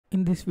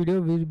In this video,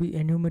 we will be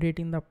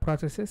enumerating the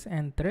processes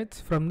and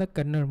threads from the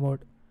kernel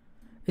mode.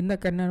 In the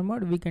kernel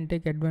mode, we can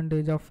take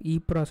advantage of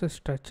eProcess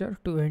structure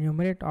to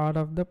enumerate all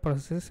of the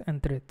processes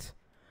and threads.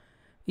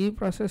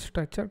 eProcess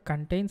structure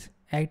contains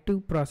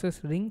active process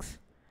rings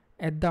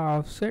at the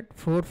offset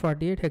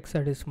 448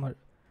 hexadecimal.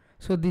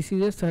 So this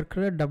is a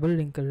circular double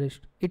linked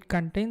list. It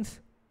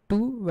contains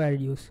two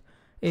values,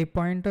 a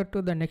pointer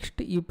to the next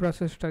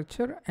eProcess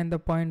structure and the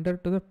pointer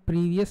to the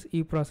previous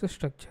eProcess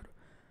structure.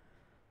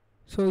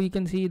 So you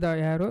can see the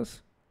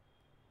arrows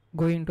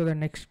going to the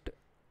next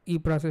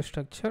eProcess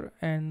structure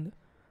and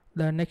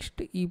the next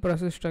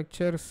eProcess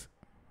structure's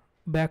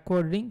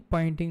backward link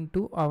pointing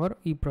to our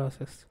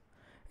eProcess.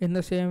 In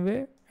the same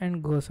way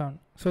and goes on.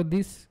 So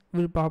this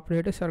will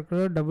populate a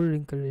circular double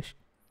linked list.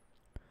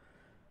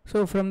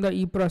 So from the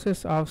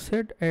eProcess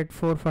offset at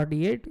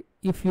 448,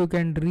 if you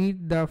can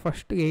read the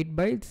first 8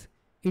 bytes,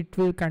 it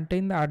will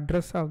contain the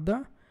address of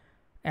the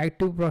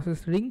active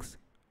process rings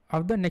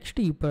of the next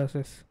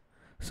eProcess.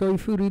 So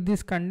if you read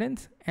this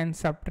contents and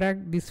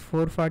subtract this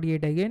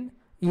 448 again,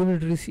 you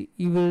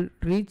will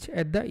reach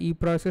at the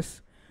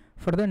eProcess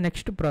for the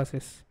next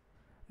process.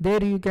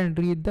 There you can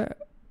read the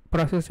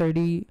process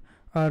ID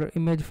or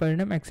image file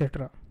name,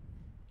 etc.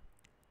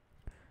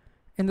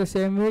 In the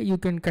same way, you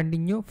can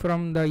continue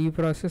from the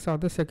eProcess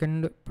of the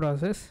second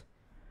process.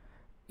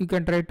 You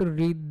can try to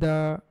read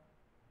the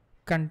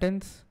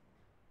contents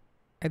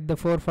at the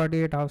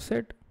 448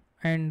 offset,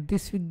 and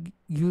this will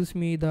gives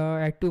me the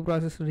active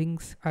process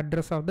rings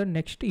address of the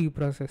next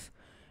eProcess.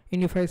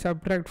 And if I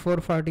subtract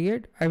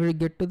 448, I will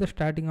get to the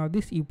starting of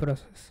this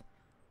eProcess,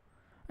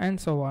 and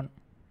so on.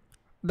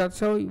 That's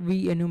how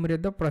we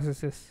enumerate the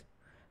processes.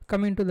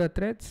 Coming to the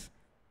threads,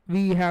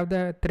 we have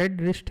the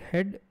thread list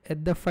head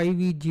at the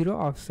 5E0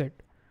 offset.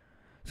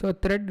 So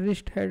thread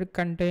list head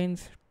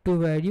contains two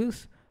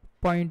values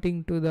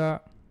pointing to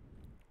the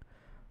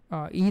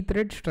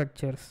e-thread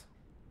structures.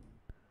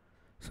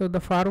 So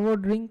the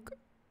forward link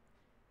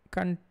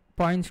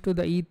points to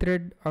the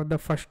e-thread of the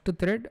first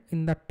thread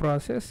in that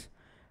process,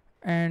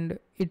 and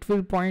it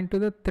will point to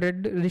the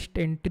thread list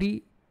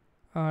entry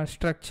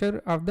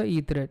structure of the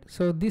e-thread.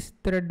 So this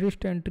thread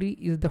list entry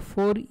is the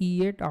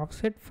 4E8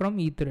 offset from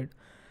e-thread.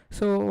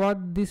 So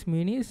what this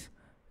means is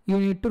you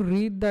need to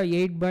read the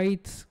 8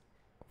 bytes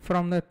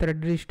from the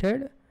thread list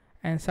head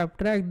and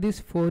subtract this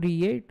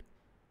 4E8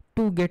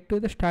 to get to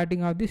the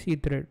starting of this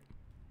e-thread.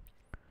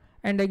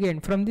 And again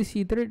from this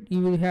e-thread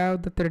you will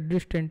have the thread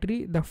list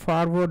entry, the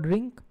forward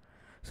link.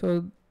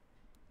 So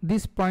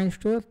this points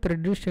to the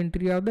thread list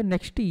entry of the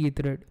next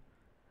e-thread.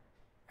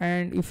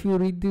 And if you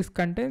read these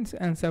contents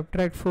and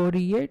subtract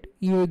 4E8,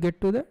 you will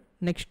get to the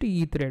next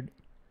e-thread.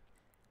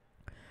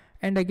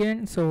 And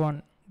again so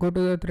on. Go to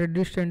the thread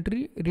list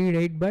entry, read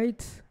 8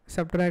 bytes,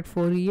 subtract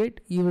 4E8,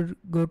 you will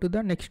go to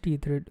the next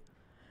e-thread.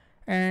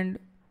 And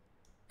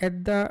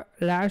at the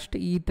last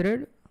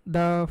e-thread,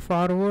 the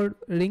forward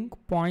link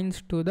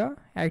points to the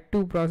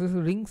active process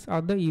rings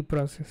of the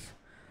eProcess.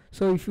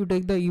 So if you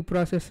take the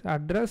eProcess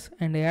address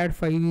and add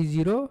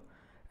 5E0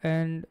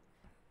 and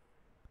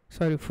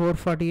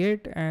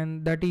 448,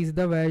 and that is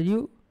the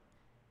value,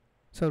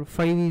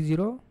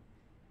 5E0,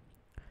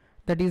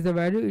 that is the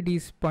value it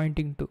is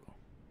pointing to.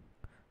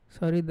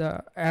 Sorry,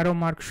 the arrow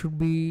mark should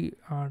be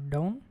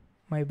down,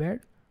 my bad.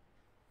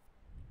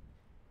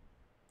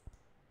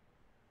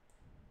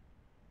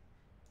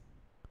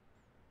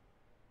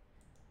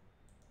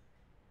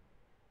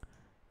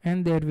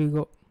 And there we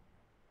go.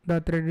 The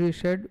thread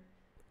list head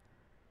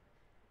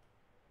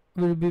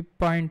will be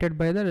pointed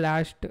by the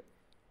last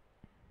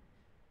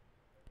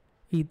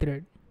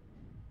e-thread.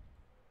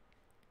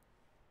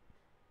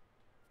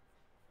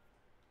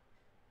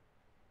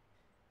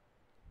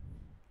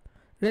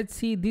 Let's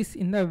see this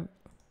in the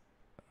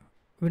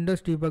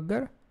Windows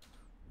debugger.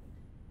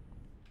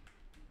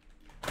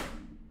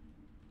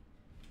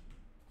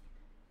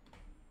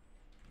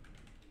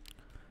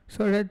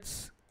 So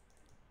let's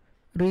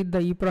read the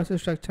eProcess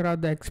structure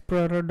of the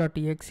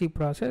explorer.exe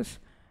process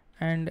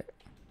and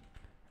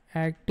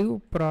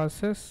active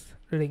process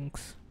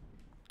links.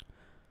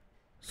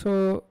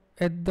 So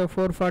at the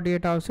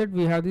 448 offset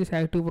we have these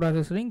active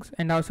process links,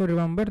 and also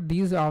remember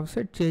these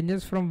offset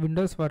changes from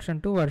Windows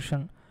version to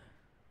version.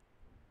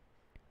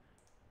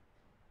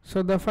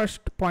 So the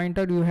first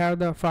pointer you have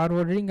the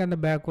forward ring and the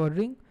backward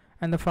ring,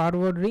 and the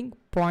forward ring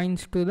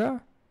points to the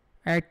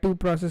active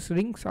process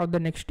rings of the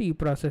next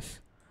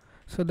eProcess.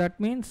 So that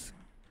means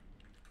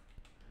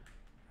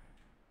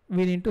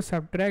we need to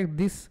subtract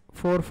this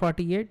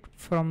 448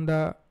 from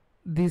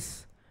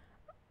this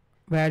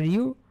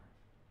value,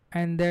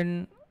 and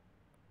then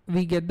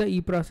we get the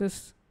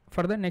eProcess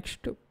for the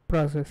next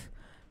process.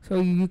 So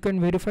you can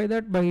verify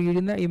that by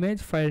reading the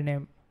image file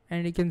name,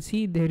 and you can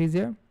see there is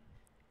a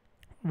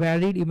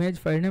valid image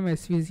file name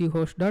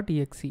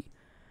svchost.exe.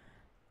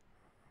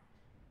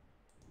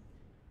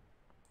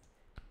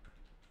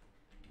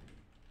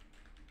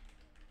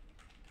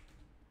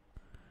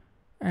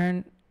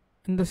 And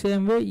in the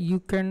same way you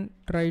can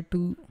try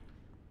to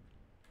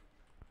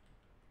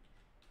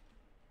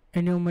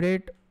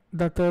enumerate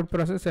the third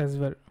process as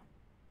well.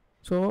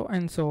 so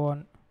and so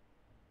on.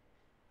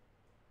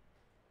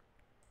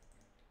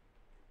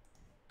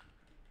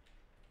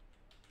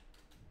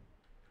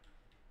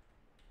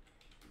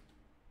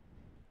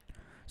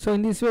 So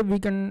in this way we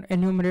can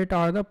enumerate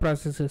all the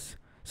processes.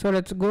 So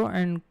let's go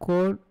and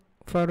code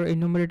for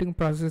enumerating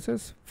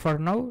processes. For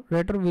now,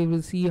 later we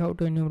will see how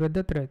to enumerate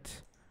the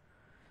threads.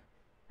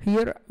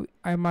 Here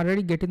I am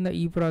already getting the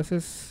E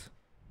process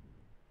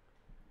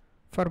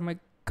for my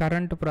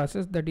current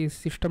process, that is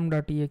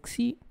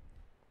system.exe.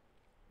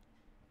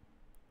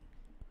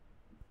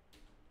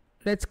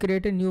 Let's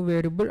create a new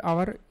variable,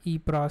 our E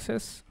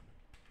process.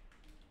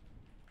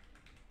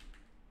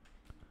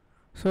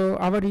 So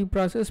our E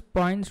process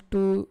points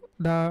to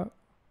the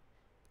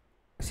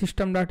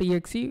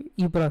system.exe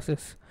E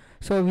process.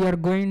 So we are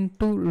going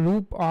to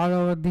loop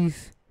all of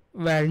these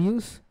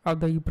values of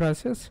the E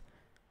process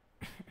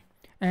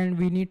and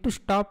we need to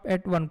stop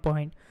at one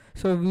point.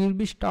 So we will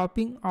be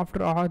stopping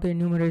after all the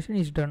enumeration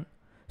is done.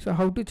 So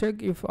how to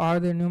check if all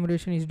the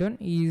enumeration is done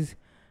is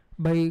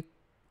by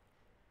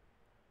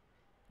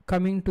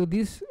coming to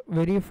this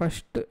very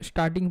first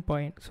starting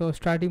point. So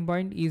starting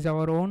point is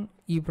our own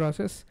E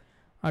process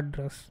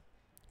address.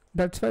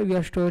 That's why we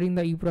are storing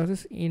the E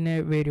process in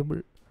a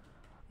variable.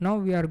 Now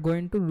we are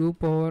going to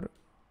loop over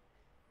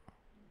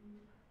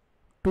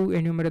to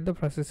enumerate the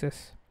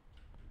processes.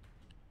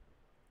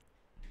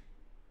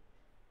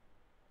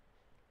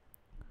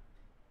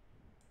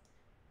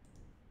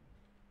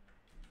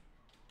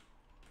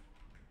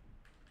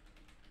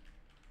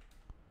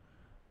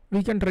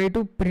 We can try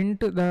to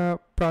print the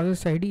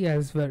process ID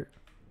as well.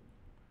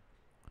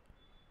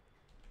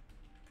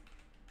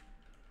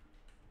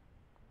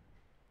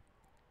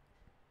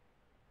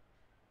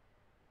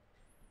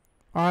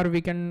 Or we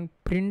can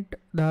print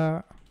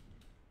the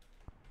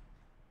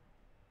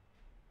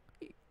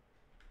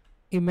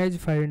image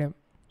file name,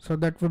 so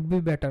that would be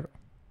better.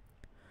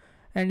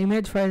 An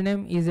image file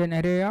name is an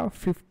array of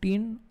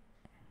 15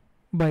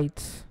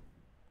 bytes.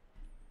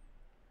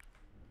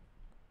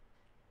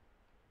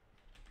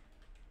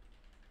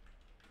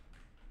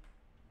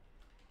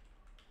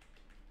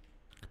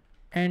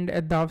 And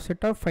at the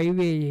offset of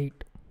 5A8.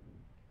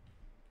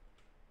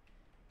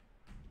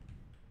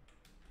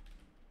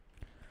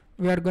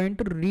 We are going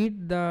to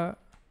read the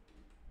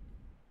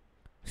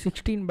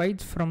 16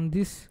 bytes from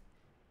this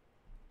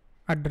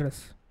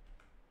address.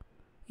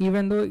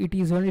 Even though it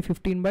is only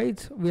 15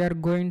 bytes, we are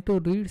going to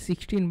read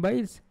 16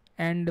 bytes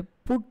and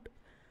put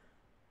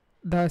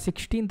the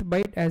 16th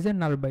byte as a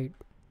null byte.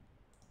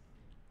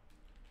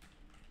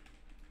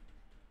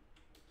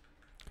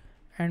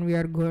 And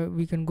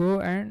we can go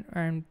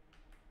and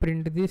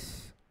print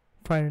this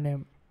file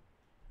name.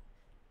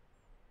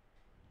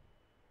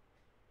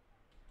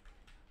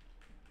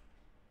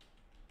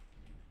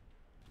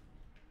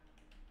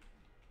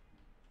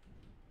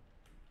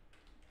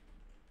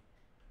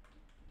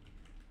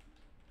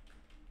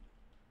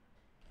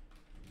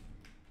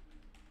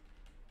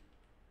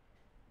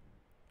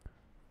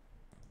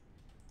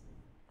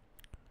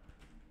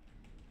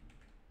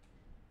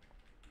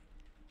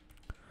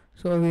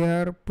 So we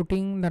are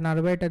putting the null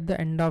byte at the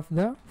end of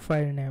the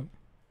file name.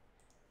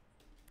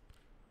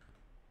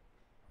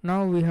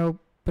 Now we have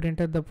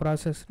printed the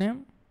process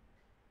name.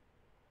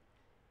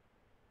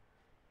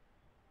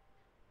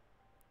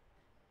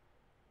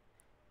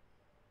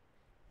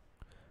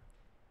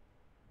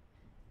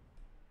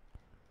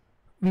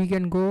 We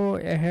can go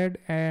ahead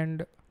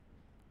and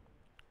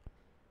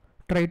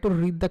try to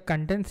read the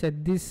contents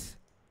at this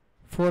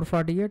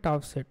 448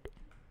 offset.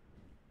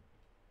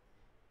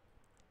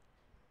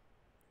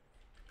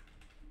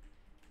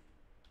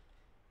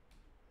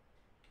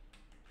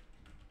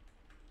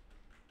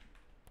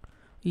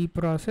 E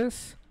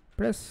process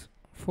press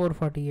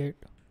 448,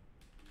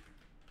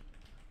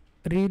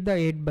 read the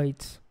 8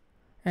 bytes,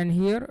 and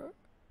here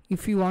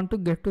if you want to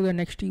get to the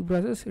next E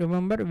process,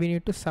 remember we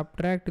need to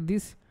subtract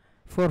this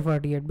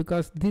 448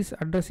 because this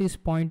address is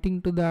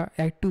pointing to the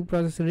active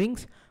process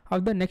rings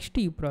of the next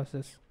E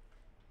process.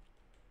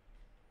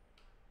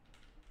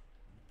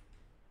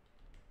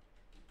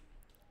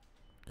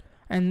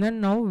 And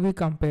then now we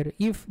compare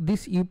if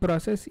this E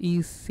process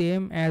is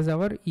same as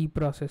our E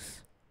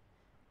process.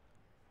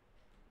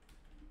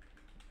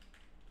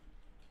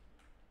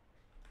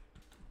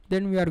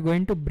 Then we are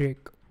going to break.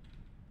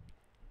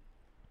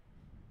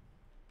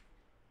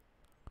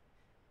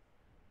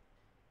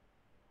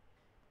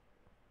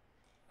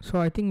 So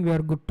I think we are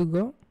good to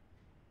go.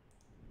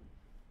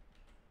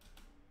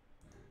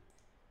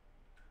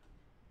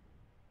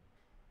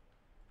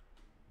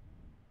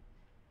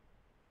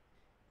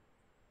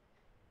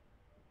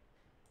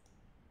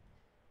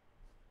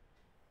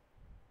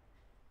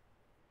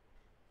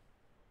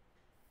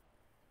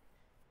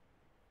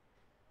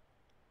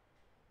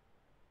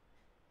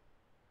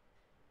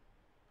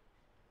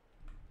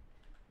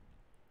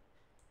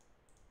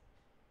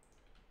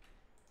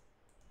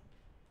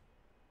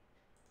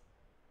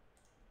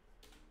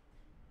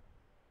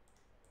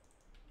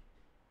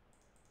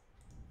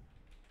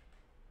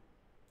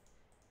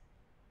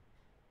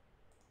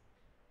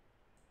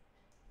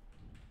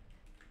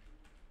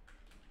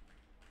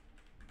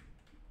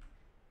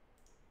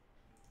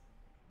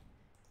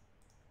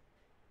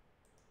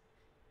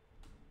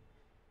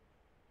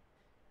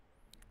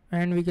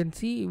 and we can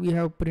see we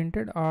have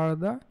printed all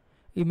the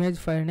image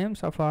file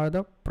names of all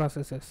the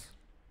processes.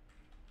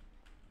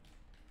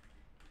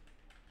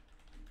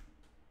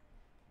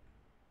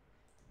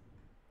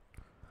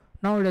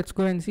 Now let's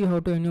go and see how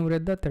to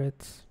enumerate the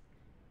threads.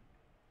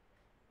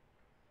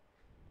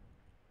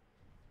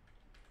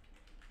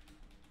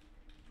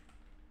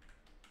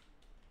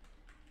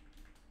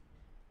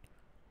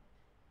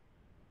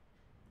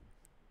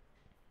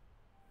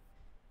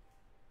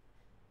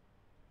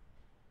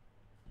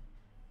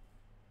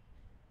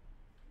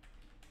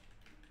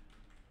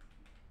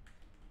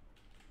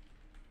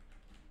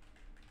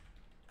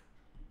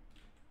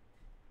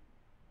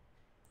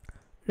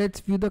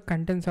 Let's view the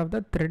contents of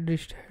the thread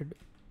list head.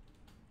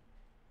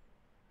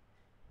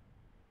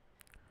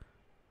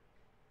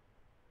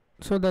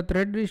 So the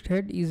thread list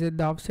head is at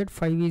the offset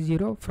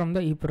 5e0 from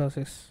the E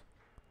process,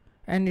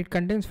 and it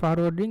contains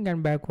forwarding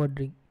and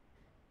backwarding.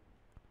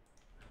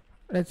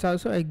 Let's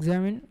also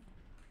examine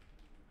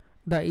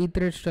the E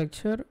thread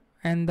structure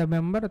and the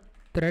member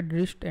thread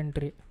list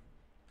entry.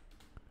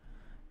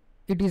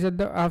 It is at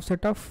the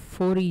offset of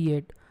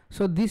 4e8.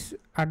 So this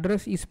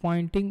address is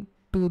pointing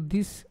to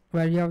this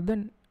value of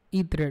the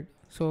E thread.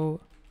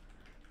 So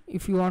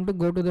if you want to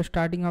go to the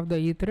starting of the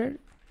E thread,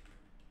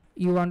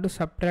 you want to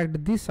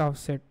subtract this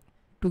offset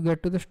to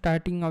get to the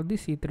starting of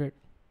this E thread.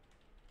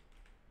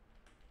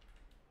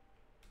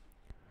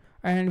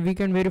 And we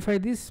can verify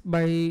this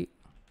by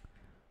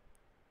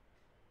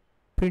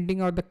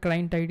printing out the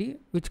client ID,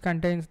 which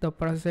contains the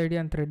process ID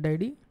and thread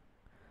ID,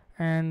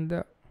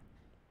 and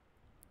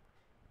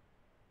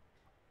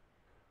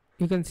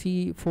you can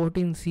see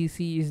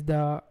 14cc is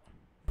the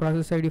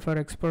process ID for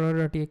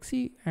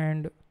explorer.exe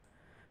and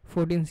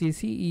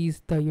 14cc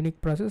is the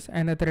unique process,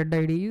 and the thread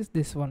ID is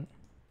this one.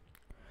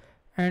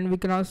 And we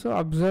can also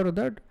observe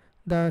that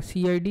the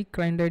CID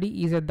client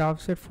ID is at the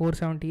offset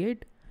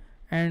 478,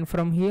 and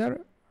from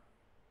here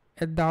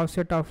at the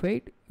offset of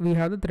 8 we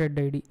have the thread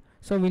ID.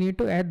 So we need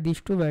to add these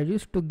two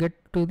values to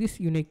get to this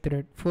unique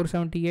thread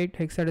 478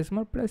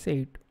 hexadecimal plus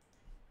 8.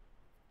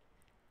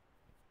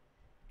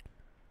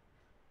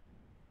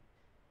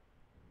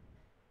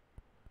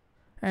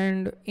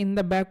 And in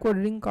the backward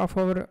link of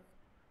our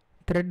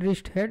thread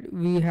list head,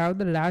 we have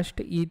the last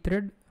E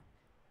thread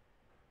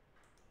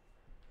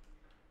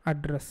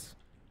address.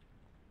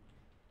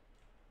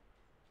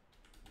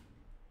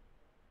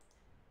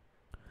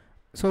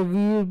 So we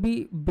will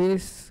be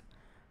based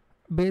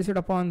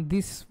upon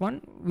this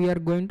one, we are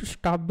going to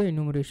stop the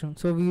enumeration.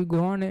 So we will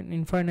go on an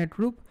infinite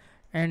loop,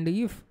 and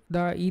if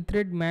the E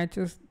thread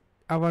matches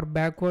our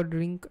backward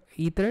link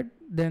E thread,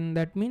 then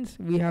that means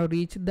we have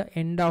reached the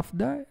end of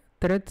the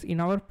threads in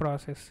our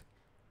process.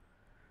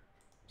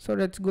 So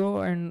let's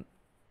go and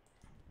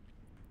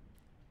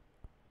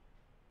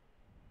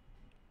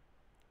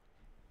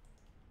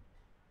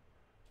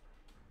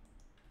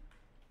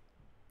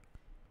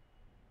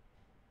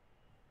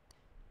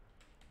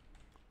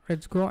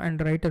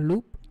write a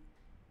loop.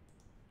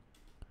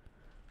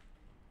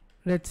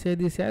 Let's say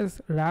this as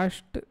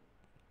last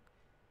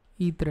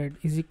E thread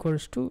is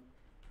equals to.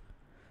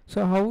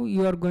 So how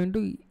you are going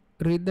to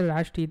read the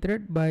last E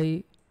thread?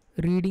 By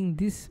reading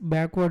this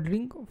backward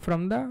link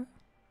from the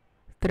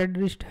thread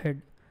list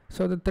head.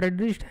 So the thread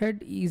list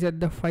head is at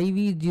the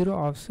 5e0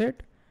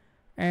 offset,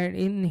 and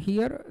in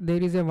here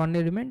there is a one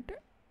element,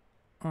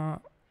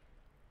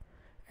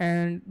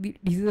 and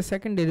this is the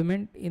second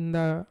element in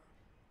the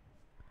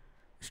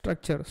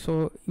structure.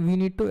 So we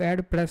need to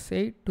add plus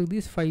 8 to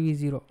this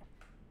 5e0.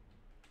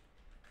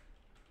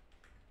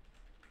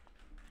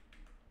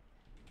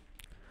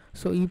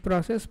 So E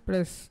process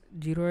plus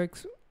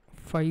 0x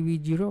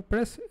 5e0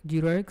 plus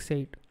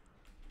 0x8.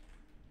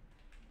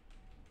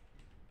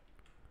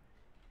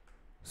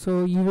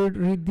 So you will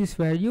read this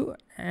value,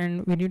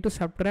 and we need to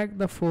subtract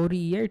the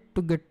 4e8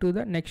 to get to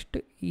the next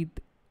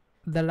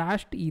the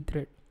last E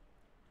thread.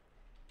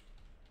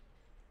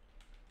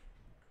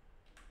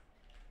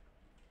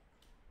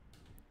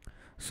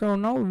 So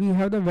now we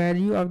have the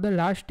value of the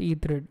last E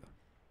thread.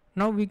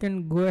 Now we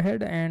can go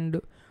ahead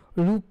and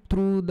loop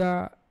through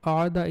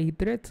all the E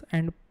threads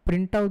and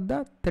print out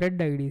the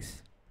thread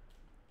IDs.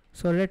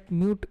 So let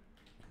mute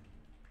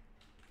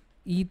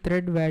E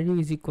thread value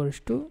is equals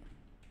to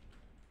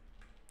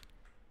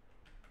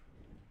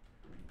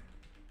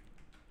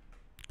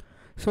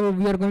so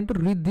we are going to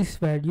read this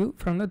value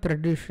from the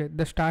thread list,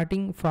 the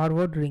starting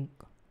forward link,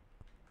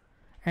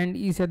 and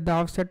is at the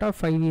offset of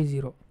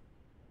 5e0.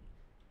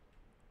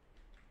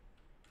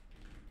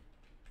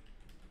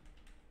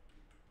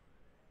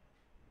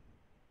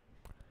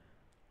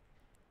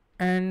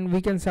 And we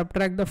can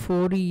subtract the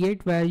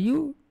 4e8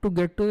 value to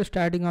get to the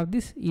starting of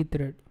this E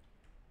thread.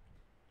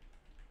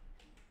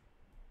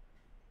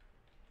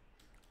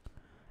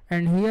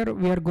 And here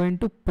we are going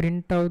to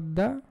print out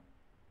the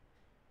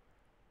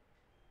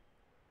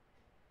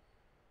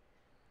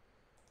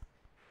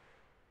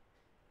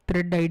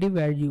thread ID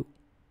value.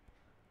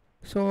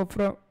 So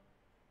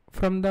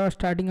from the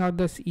starting of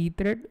this E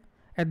thread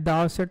at the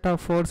offset of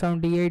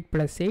 478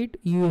 plus 8,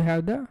 you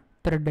have the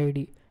thread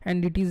ID,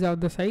 and it is of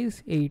the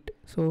size 8.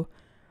 So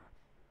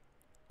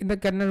In the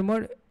kernel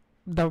mode,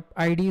 the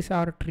IDs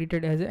are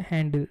treated as a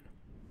handle.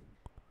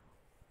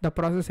 The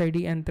process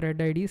ID and thread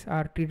IDs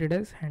are treated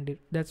as handle.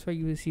 That's why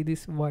you will see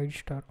this void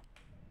star.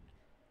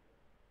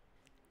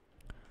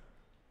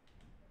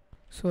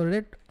 So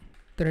let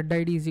thread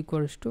ID is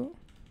equals to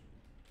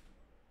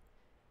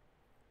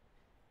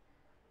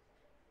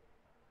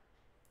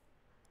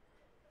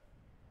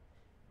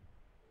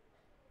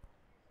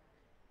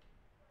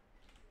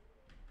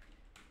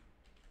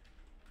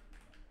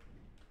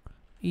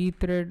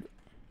thread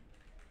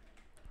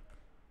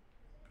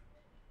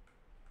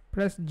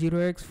plus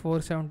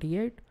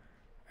 0x478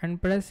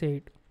 and plus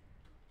 8.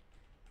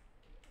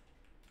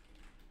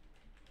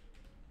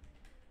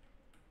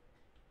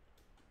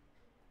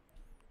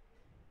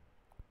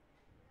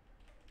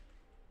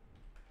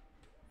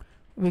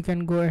 We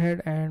can go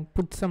ahead and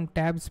put some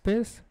tab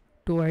space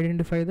to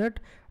identify that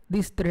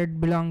this thread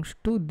belongs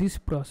to this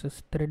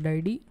process. Thread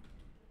ID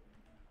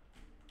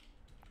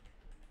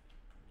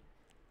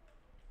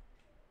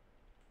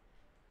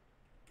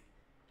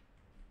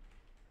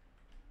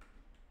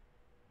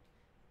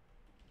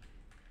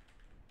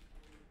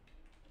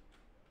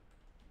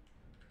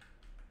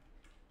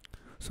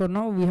So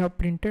now we have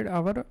printed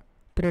our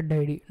thread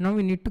ID. Now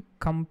we need to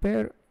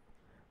compare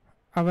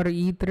our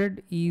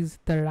thread is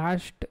the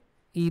last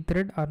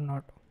thread or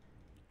not.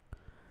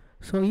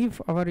 So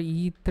if our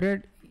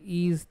thread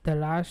is the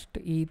last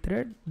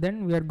thread,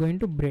 then we are going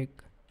to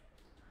break.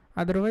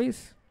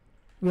 Otherwise,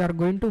 we are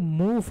going to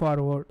move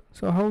forward.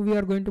 So how we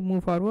are going to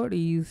move forward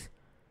is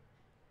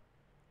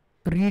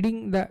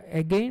reading the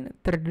again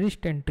thread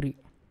list entry.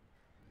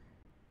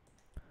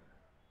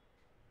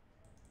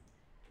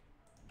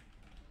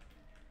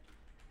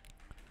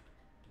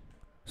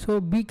 So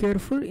be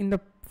careful, in the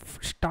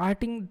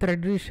starting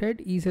thread list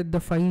head is at the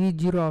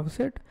 5e0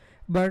 offset,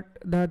 but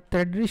the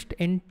thread list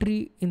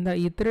entry in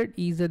the thread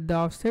is at the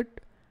offset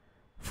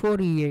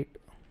 4e8.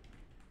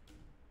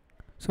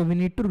 So we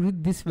need to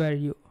read this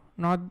value,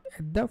 not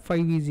at the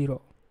 5e0.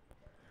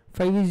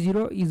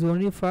 5e0 is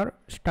only for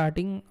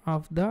starting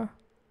of the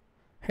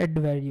head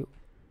value.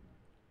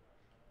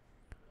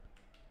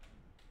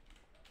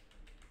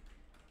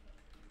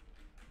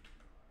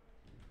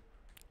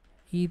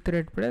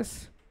 thread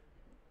plus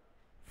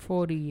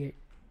 4e8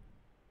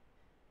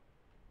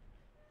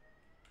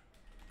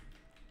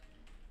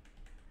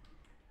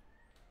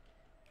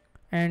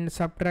 and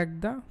subtract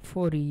the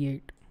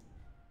 4e8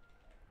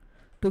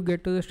 to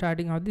get to the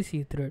starting of the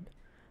thread,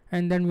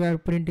 and then we are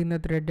printing the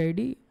thread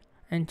ID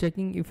and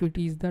checking if it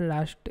is the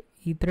last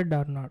thread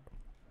or not.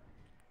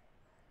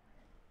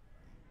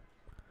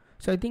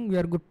 So I think we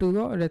are good to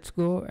go. Let's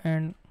go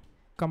and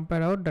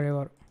compare our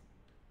driver.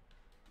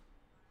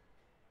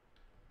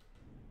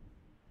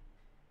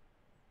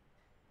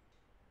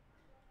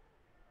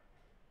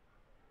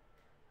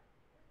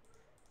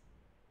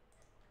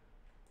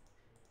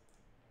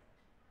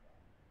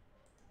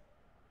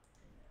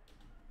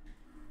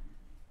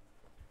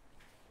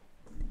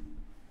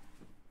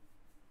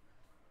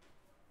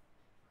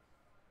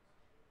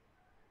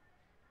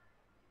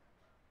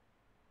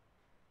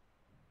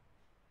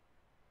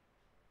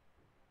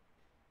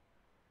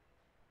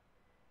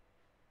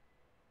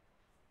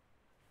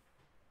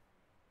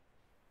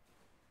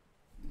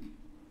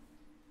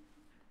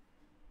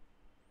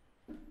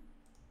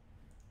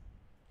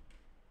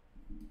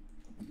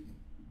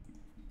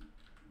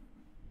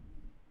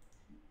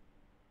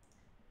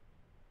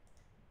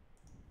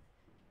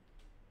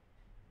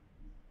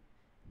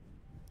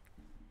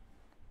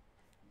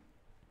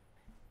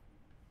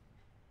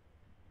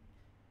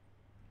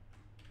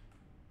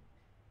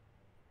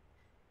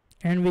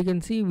 And we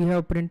can see we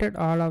have printed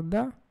all of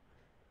the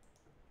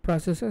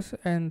processes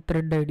and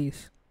thread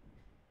IDs.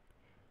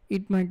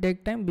 It might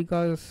take time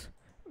because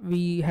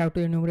we have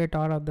to enumerate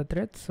all of the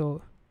threads.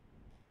 So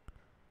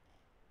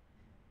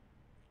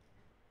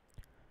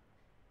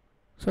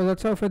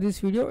that's all for this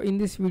video. In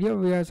this video,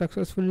 we have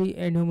successfully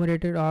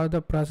enumerated all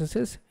the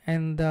processes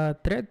and the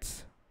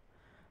threads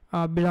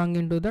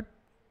belonging to the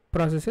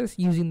processes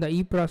using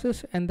the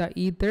process and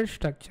the thread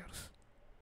structures.